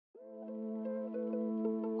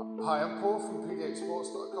Hi, I'm Paul from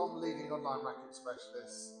pd8sports.com, leading online racket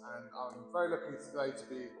specialist, and I'm very lucky today to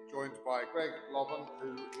be joined by Greg Lobban,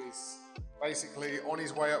 who is basically on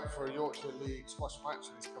his way up for a Yorkshire League squash match,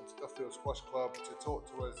 and he's come to Duffield Squash Club to talk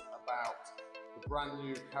to us about the brand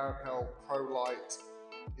new Karakal ProLite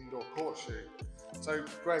indoor court shoe. So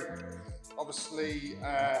Greg, obviously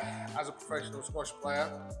as a professional squash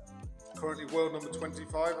player, currently world number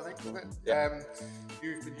 25, I think, isn't it? Yeah.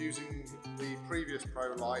 You've been using the previous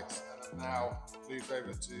ProLite and have now moved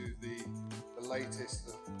over to the latest,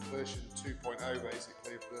 the version 2.0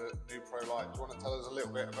 basically of the new ProLite. Do you want to tell us a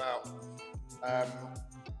little bit about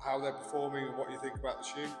how they're performing and what you think about the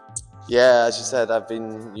shoe? Yeah, as you said, I've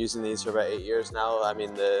been using these for about 8 years now. I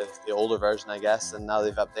mean, the older version, I guess, and now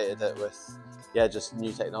they've updated it with, just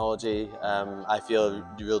new technology. I feel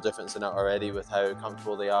the real difference in it already with how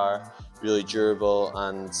comfortable they are, really durable,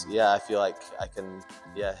 and I feel like I can,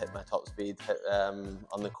 hit my top speed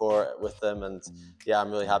on the court with them, and I'm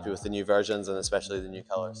really happy with the new versions and especially the new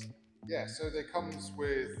colours. Yeah, so they comes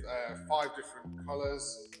with 5 different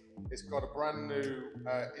colours. It's got a brand new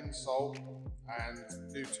insole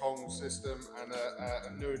and new tongue system and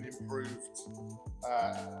a new and improved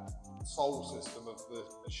sole system of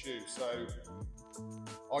the shoe. So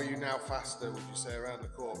are you now faster, would you say, around the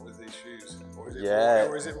court with these shoes? Or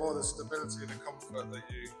is it more the stability and the comfort that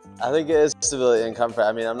you... I think it is stability and comfort.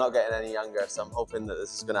 I mean, I'm not getting any younger, so I'm hoping that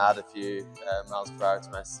this is going to add a few miles per hour to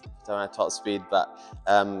my top speed. But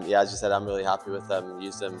as you said, I'm really happy with them.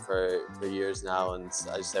 Used them for years now, and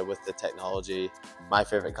as you said, with the technology, my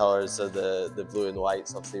favourite colours are the blue and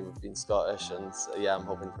whites. Obviously, we've been Scottish, and I'm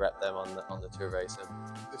hoping to rep them on the tour very soon.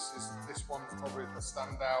 This one's probably the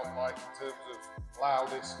standout, like in terms of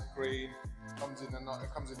loudest, green. It comes in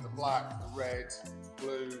the black, the red,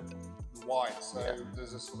 blue, the white. So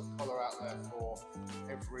there's a sort of colour out there for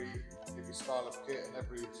every style of kit and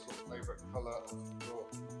every sort of favourite colour of your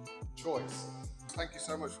choice. Thank you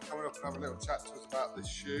so much for coming up and having a little chat to us about this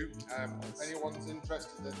shoe. If anyone's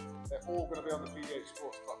interested, they're all going to be on the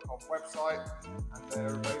pd8sports.com website, and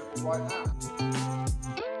they're available right now.